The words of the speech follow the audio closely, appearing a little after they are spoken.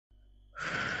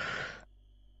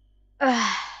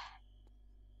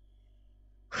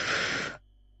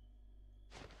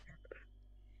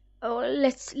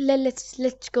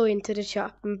let's go into the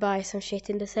shop and buy some shit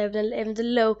in the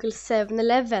local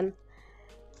 7-Eleven.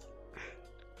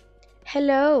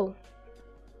 Hello,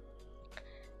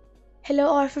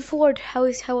 Arthur Ford. How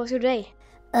was your day?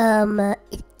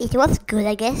 It was good,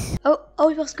 I guess. Oh,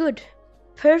 it was good.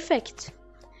 Perfect.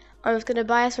 I'm just gonna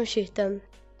buy some shit then.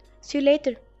 See you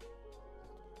later.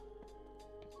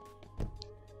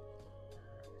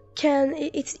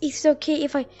 It's okay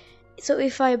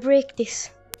if I break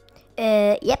this?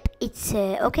 Yep, it's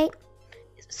okay.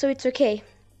 So it's okay.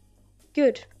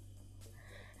 Good.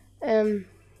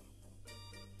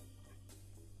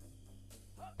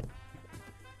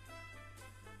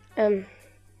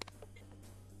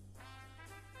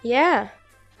 Yeah.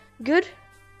 Good.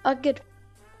 Good.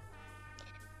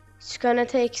 Just gonna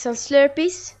take some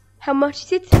Slurpees. How much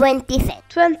is it? 20 cents.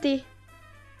 20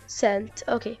 cents.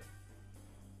 Okay.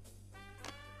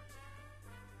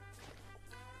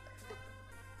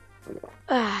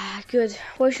 Good.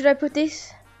 Where should I put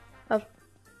this? Oh,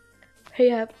 here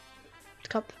you have the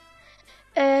cup.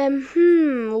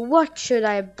 What should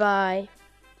I buy?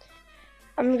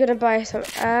 I'm gonna buy some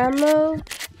ammo.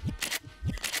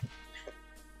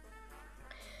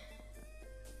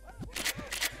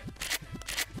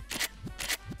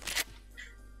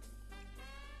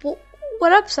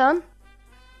 What up, son?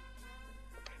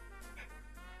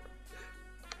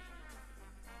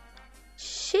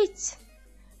 Shit.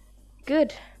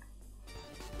 Good.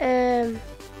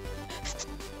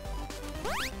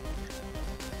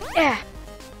 Yeah.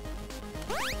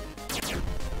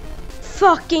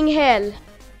 Fucking hell.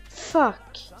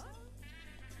 Fuck.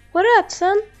 What up,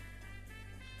 son?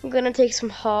 I'm gonna take some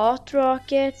hot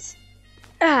rockets.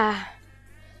 Can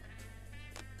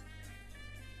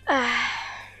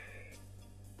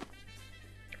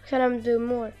I do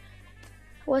more?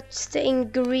 What's the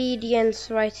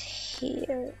ingredients right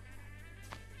here?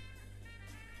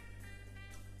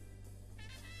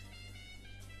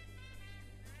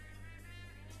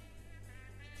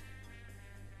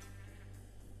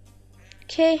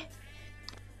 Okay.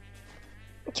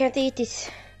 I can't eat this.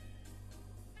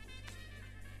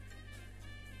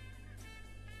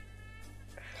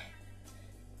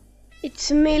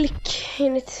 It's milk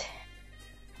in it.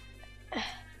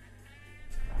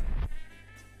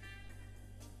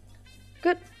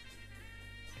 Good.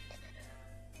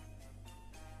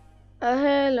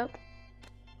 Hello.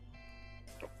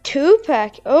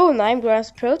 2-pack. Oh, 9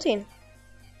 grams protein.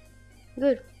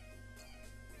 Good.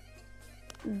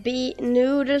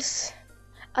 Noodles.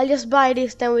 I'll just buy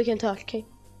this, then we can talk, okay?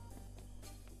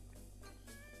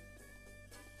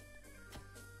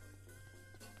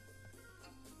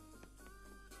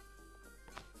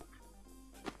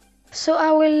 So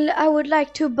I would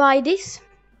like to buy this.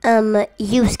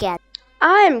 You scan.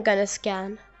 I'm gonna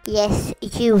scan. Yes,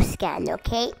 you scan,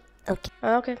 okay? Okay.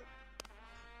 Okay.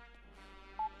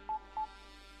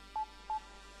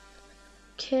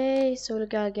 Okay, so we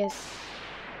gotta get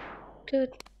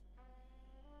good.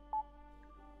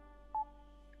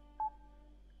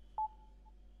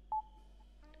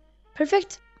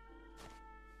 Perfect.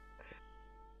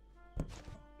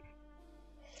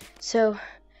 So,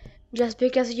 just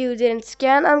because you didn't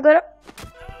scan, I'm gonna...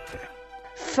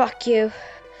 Fuck you.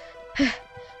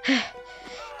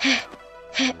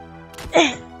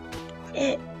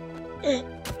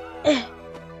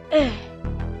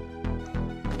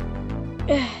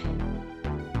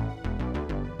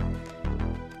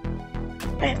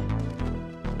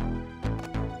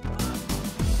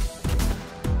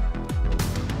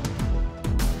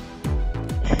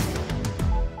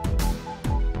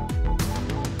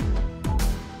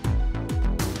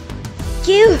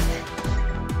 You.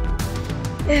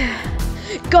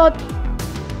 God.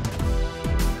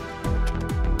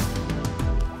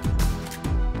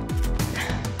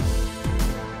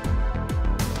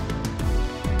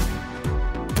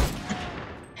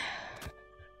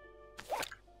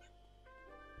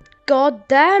 God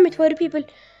damn it, why do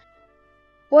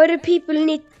people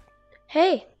need,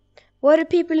 hey, why do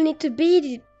people need to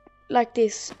be like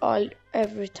this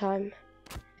every time?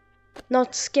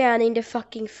 Not scanning the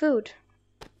fucking food.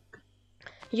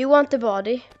 You want the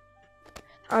body?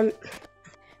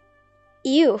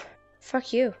 You.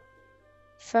 Fuck you.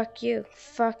 Fuck you.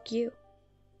 Fuck you.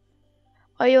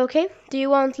 Are you okay? Do you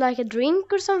want like a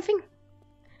drink or something?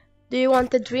 Do you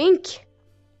want a drink?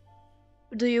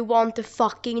 Do you want a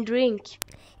fucking drink?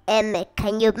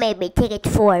 Can you maybe take it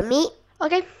for me?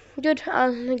 Okay, good.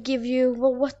 I'll give you,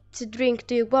 well, what drink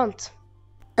do you want?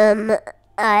 I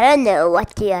don't know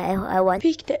what I want.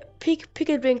 Pick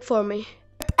a drink for me.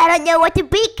 I don't know what to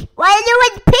pick. Why don't you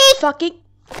want to pick? Fucking.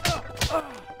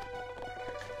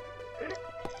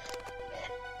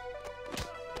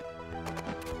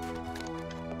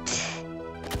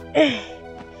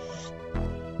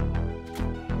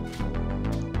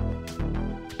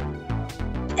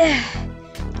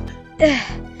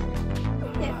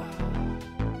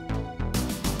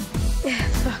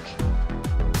 Fuck.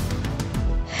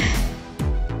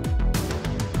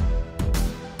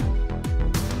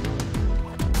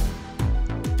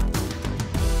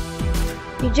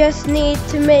 You just need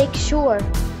to make sure.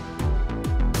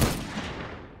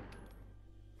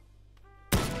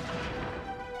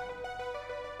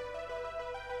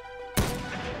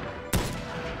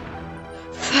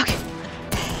 Fuck.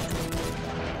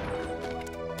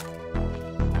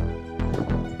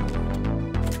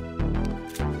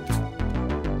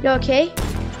 You okay?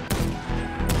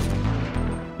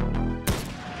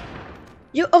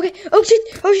 You okay? Oh shit!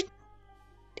 Oh shit!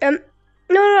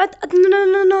 No!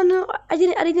 I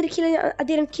didn't kill him. I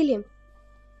didn't kill him.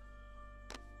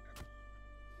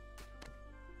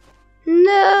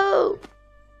 No!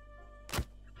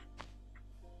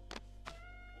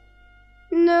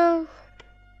 No!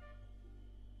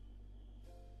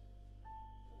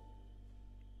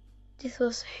 This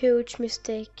was a huge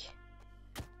mistake.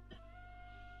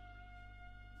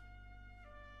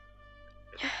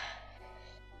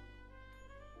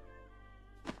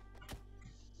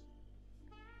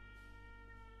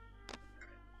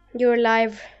 You're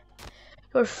alive.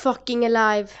 You're fucking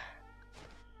alive.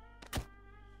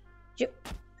 You...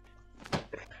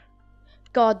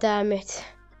 God damn it.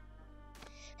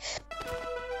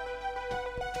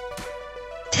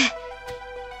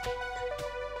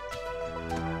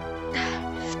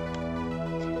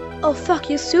 Oh fuck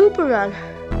you, Superman.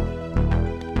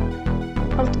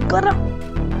 I'm gonna...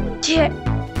 Yeah.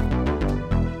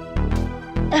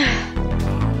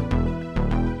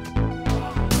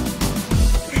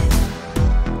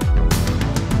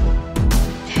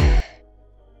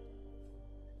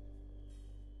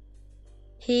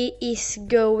 He is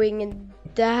going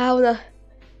down.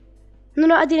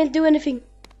 No, I didn't do anything.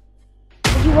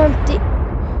 You want it?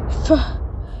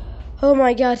 Oh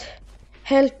my god.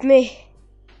 Help me.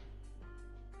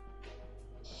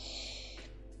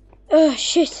 Oh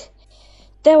shit.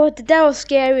 That was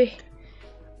scary.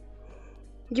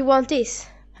 You want this?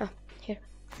 Huh, here.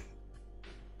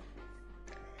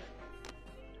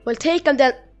 Well, take him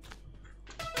then.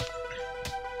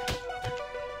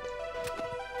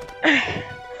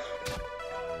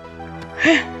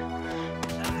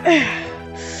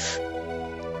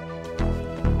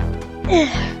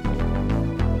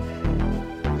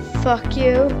 Fuck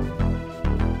you.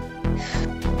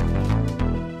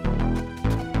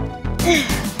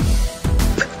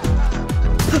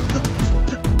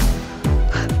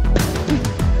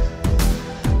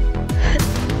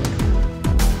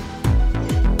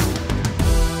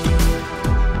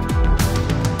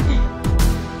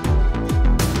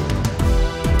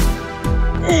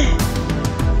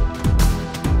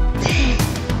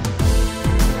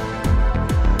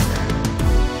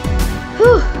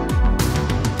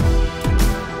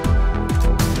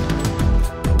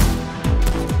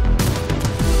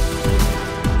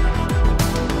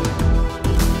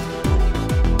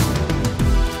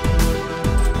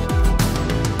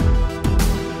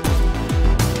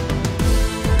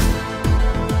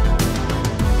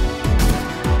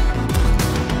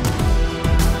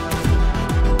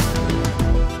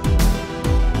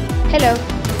 Hello.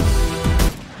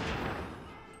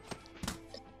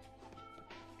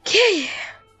 Okay.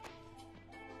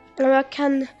 Now I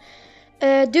can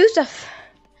do stuff.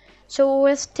 So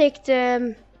let's take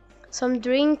some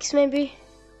drinks maybe.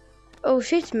 Oh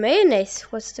shit, mayonnaise.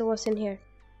 What's in here?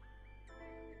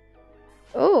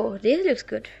 Oh, this looks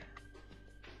good.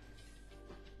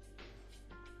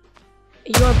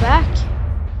 You're back.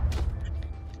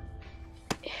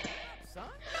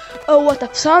 Oh, what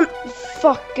the son,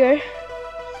 fucker!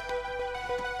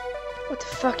 What the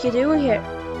fuck you doing here?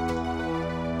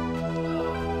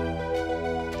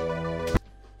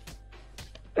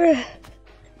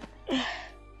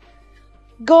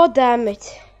 God damn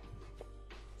it!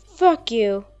 Fuck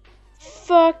you!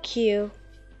 Fuck you!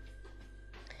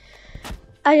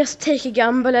 I just take a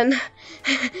gamble and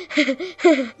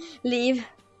leave.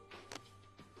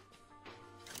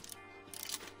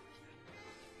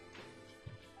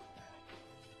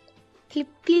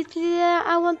 Please,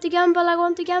 I want to gamble, I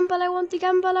want to gamble, I want to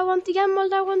gamble, I want to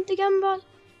gamble, I want to gamble.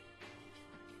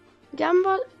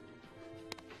 Gamble.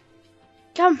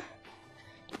 Come.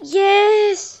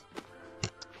 Yes!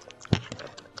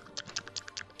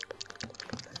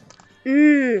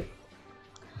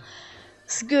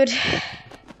 It's good.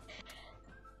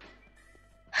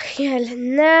 Okay,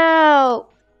 now.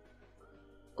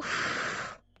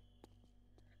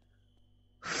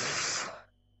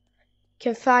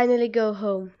 can finally go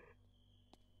home.